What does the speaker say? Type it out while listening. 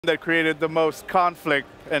that created the most conflict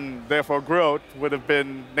and therefore growth would have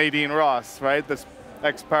been Nadine Ross, right? This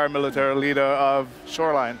ex-paramilitary leader of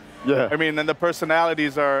Shoreline. Yeah. I mean, and the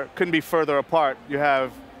personalities couldn't be further apart. You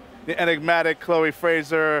have the enigmatic Chloe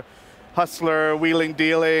Fraser, hustler, wheeling,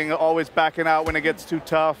 dealing, always backing out when it gets too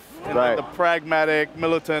tough. And then the pragmatic,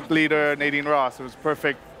 militant leader, Nadine Ross. It was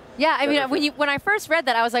perfect. Yeah, I mean, when I first read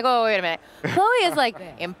that, I was like, oh, wait a minute. Chloe is like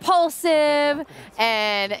impulsive,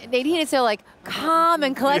 and Nadine is so like calm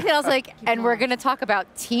and collected. I was like, and we're going to talk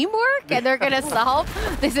about teamwork, and they're going to solve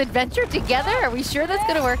this adventure together? Are we sure that's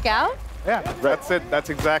going to work out? Yeah, that's it. That's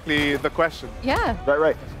exactly the question. Yeah.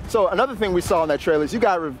 Right. So another thing we saw in that trailer is you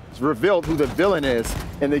guys revealed who the villain is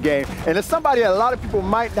in the game. And it's somebody that a lot of people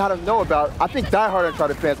might not have known about. I think diehard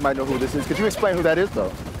Uncharted fans might know who this is. Could you explain who that is, though?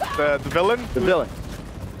 The villain? The villain.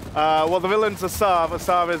 Well, the villain's Asav.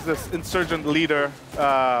 Asav is this insurgent leader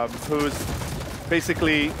who's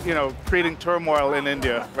basically, creating turmoil in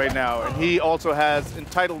India right now. And he also has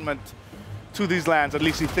entitlement to these lands, at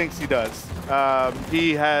least he thinks he does.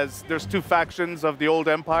 There's two factions of the old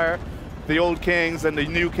empire, the old kings and the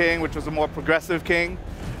new king, which was a more progressive king.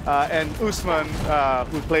 And Usman,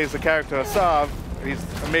 who plays the character Asav, he's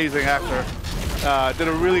an amazing actor, did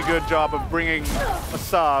a really good job of bringing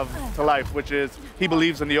Asav to life, which is he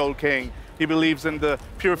believes in the old king. He believes in the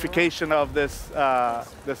purification of this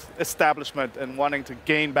establishment and wanting to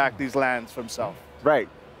gain back these lands for himself. Right.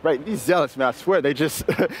 These zealots, man, I swear, they just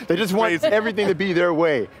want everything to be their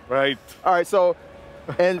way. Right. All right, so,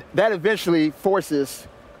 and that eventually forces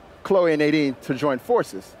Chloe and Nadine to join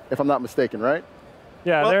forces, if I'm not mistaken, right?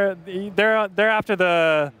 Yeah, well, they're after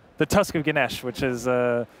the Tusk of Ganesh, which is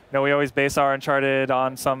we always base our Uncharted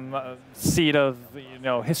on some seed of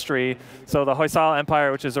history. So the Hoysala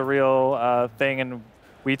Empire, which is a real thing, and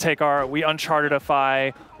we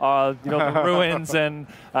Unchartedify the ruins and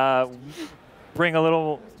bring a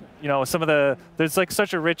little there's like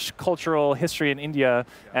such a rich cultural history in India,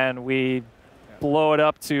 and we blow it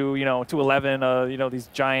up to 11 these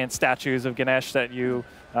giant statues of Ganesh that you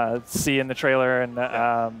see in the trailer,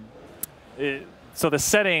 and so the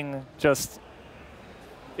setting just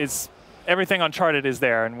is everything Uncharted is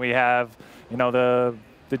there, and we have the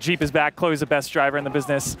Jeep is back. Chloe's the best driver in the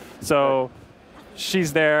business, so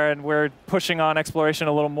she's there, and we're pushing on exploration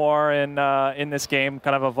a little more in this game,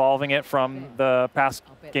 kind of evolving it from the past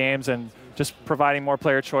games and just providing more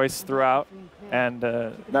player choice throughout. And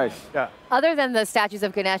nice. Yeah. Other than the statues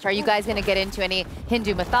of Ganesh, are you guys going to get into any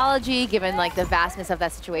Hindu mythology, given like the vastness of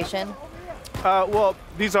that situation? Well,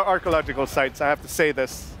 these are archaeological sites. I have to say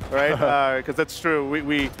this, right? Because that's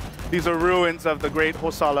true. These are ruins of the great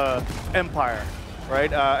Hoysala Empire,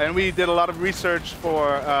 right? And we did a lot of research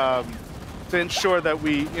to ensure that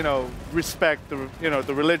we, respect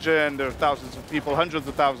the religion. There are thousands of people, hundreds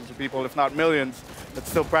of thousands of people, if not millions, that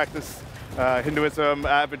still practice Hinduism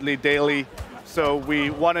avidly, daily. So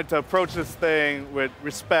we wanted to approach this thing with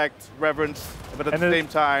respect, reverence, but at the same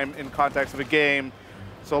time in context of a game.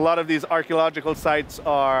 So a lot of these archaeological sites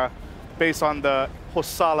are based on the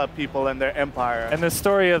Hoysala people and their empire. And the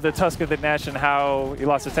story of the Tusk of Ganesh and how he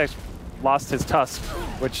lost his tusk,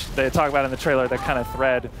 which they talk about in the trailer, that kind of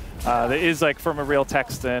thread, that is like from a real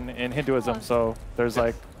text in Hinduism. So there's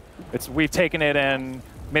we've taken it and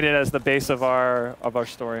made it as the base of our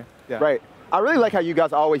story. Yeah. Right. I really like how you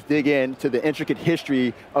guys always dig into the intricate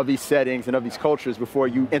history of these settings and of these cultures before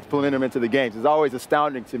you implement them into the games. It's always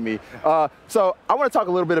astounding to me. So I want to talk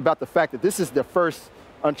a little bit about the fact that this is the first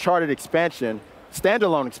Uncharted expansion,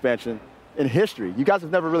 standalone expansion in history. You guys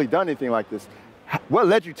have never really done anything like this. What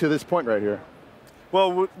led you to this point right here?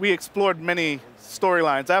 Well, we explored many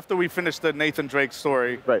storylines. After we finished the Nathan Drake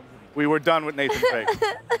story, we were done with Nathan Drake.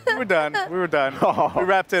 We were done. Oh. We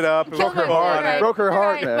wrapped it up. Broke her heart. Broke her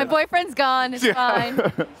heart, man. My boyfriend's gone. It's fine.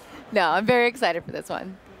 No, I'm very excited for this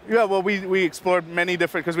one. Yeah, well, we explored many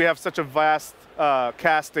different, because we have such a vast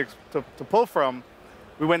cast to pull from.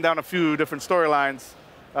 We went down a few different storylines.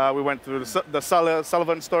 We went through the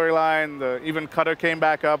Sullivan storyline. Even Cutter came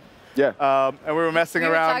back up. Yeah. And we were messing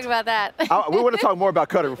around. We were talking about that. We want to talk more about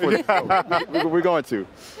Cutter before we're going to.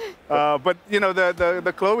 But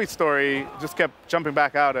the Chloe story just kept jumping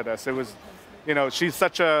back out at us. It was, she's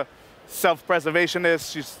such a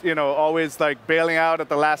self-preservationist. She's always like bailing out at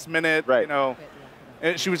the last minute. Right.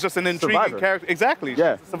 And she was just an intriguing character. Exactly.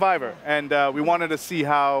 Yeah. She's a survivor. And we wanted to see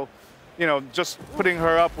how, just putting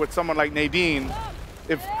her up with someone like Nadine,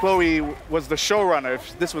 if Chloe was the showrunner,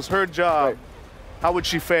 if this was her job. How would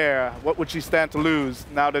she fare? What would she stand to lose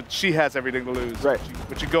now that she has everything to lose? Right.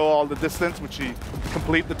 Would she go all the distance? Would she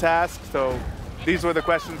complete the task? So these were the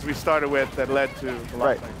questions we started with that led to the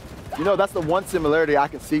last thing. You know, that's the one similarity I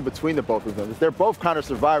can see between the both of them. Is they're both kind of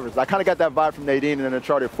survivors. I kind of got that vibe from Nadine in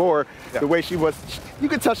Uncharted 4, the way she was. You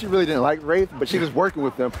could tell she really didn't like Wraith, but she was working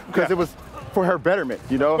with them because it was for her betterment,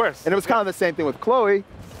 you know? Of course. And it was kind of the same thing with Chloe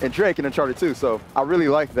and Drake in Uncharted 2, so I really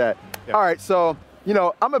like that. Yeah. All right, so, you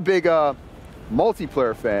know, I'm a big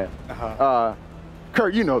multiplayer fan.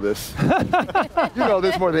 Kurt, you know this. You know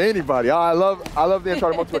this more than anybody. I love the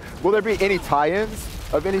Uncharted multiplayer. Will there be any tie-ins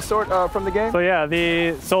of any sort from the game? So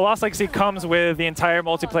yeah, so Lost Legacy comes with the entire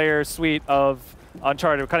multiplayer suite of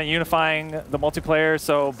Uncharted. We're kind of unifying the multiplayer.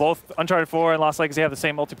 So both Uncharted 4 and Lost Legacy have the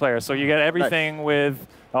same multiplayer. So you get everything with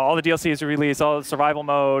all the DLCs released, all the survival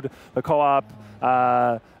mode, the co-op,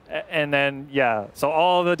 and then so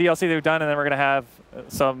all the DLC they've done, and then we're going to have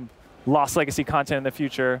some Lost Legacy content in the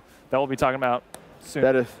future that we'll be talking about soon.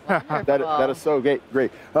 That is so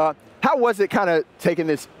great. How was it kind of taking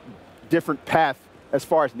this different path as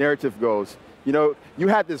far as narrative goes? You know, you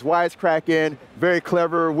had this wisecracking, very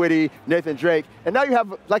clever, witty Nathan Drake, and now you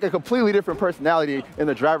have like a completely different personality in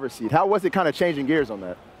the driver's seat. How was it kind of changing gears on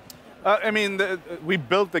that? I mean, we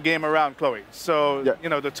built the game around Chloe, so you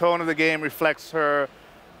know the tone of the game reflects her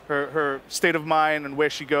state of mind and where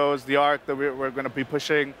she goes, the arc that we're going to be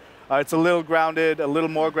pushing. It's a little grounded, a little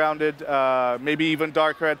more grounded, maybe even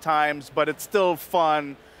darker at times, but it's still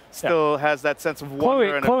fun. Still has that sense of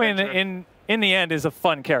wonder and Chloe adventure. in the end is a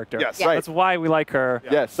fun character. Yes. Right. That's why we like her.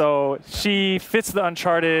 Yes. So she fits the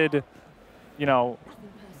Uncharted, you know,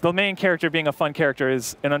 the main character being a fun character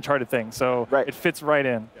is an Uncharted thing. So it fits right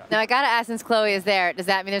in. Now, I got to ask, since Chloe is there, does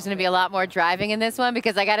that mean there's going to be a lot more driving in this one?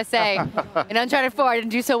 Because I got to say, in Uncharted 4, I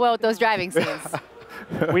didn't do so well with those driving scenes.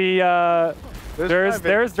 There's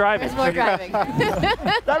driving. There's more driving.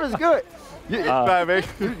 That was good.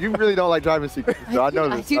 You really don't like driving sequences, so I know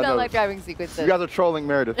this. I do not like driving sequences. You guys are trolling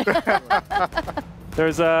Meredith.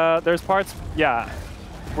 There's parts,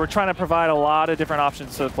 we're trying to provide a lot of different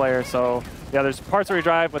options to the player. So there's parts where you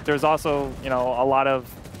drive, but there's also, you know, a lot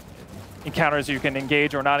of encounters you can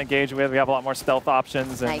engage or not engage with. We have a lot more stealth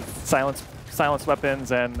options and silence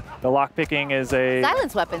weapons, and the lock picking is a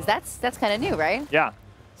silence weapons. That's kind of new, right? Yeah.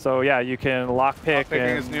 So you can lockpick.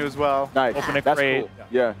 Lockpicking is new as well. Nice. Open a That's crate. cool.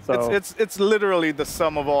 Yeah. So It's literally the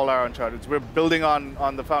sum of all our Uncharteds. We're building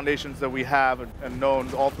on the foundations that we have and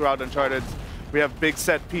known all throughout Uncharted. We have big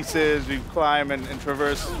set pieces. We climb and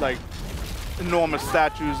traverse like enormous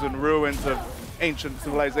statues and ruins of ancient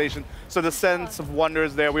civilization. So the sense of wonder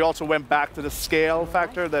is there. We also went back to the scale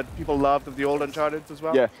factor that people loved of the old Uncharted as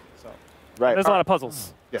well. Yeah. So. Right. there's a lot of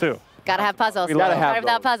puzzles too. Gotta have puzzles. You gotta have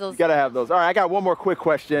without puzzles. You gotta have those. All right, I got one more quick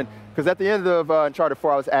question, because at the end of Uncharted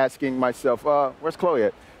 4, I was asking myself, where's Chloe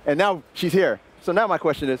at? And now she's here. So now my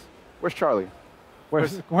question is, where's Charlie?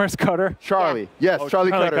 Where's Cutter? Charlie. Yes, Charlie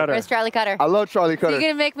Cutter. Where's Charlie Cutter? I love Charlie Cutter. You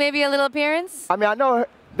gonna make maybe a little appearance? I mean, I know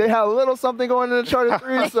they had a little something going in Uncharted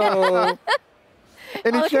 3, so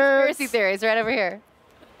any All the chance? conspiracy theories right over here.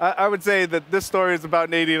 I would say that this story is about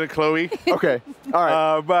Nadine and Chloe. Okay, all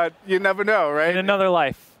right. But you never know, right? In another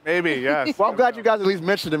life. Maybe, yes. Well, I'm glad you guys at least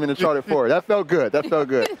mentioned him in Uncharted 4. That felt good. That felt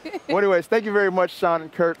good. Well, anyways, thank you very much, Sean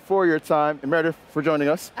and Kurt, for your time, and Meredith for joining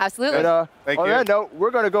us. Absolutely. And Thank on you. that note, we're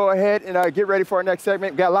going to go ahead and get ready for our next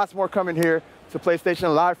segment. We've got lots more coming here to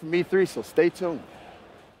PlayStation Live from E3, so stay tuned.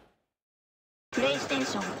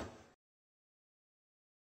 PlayStation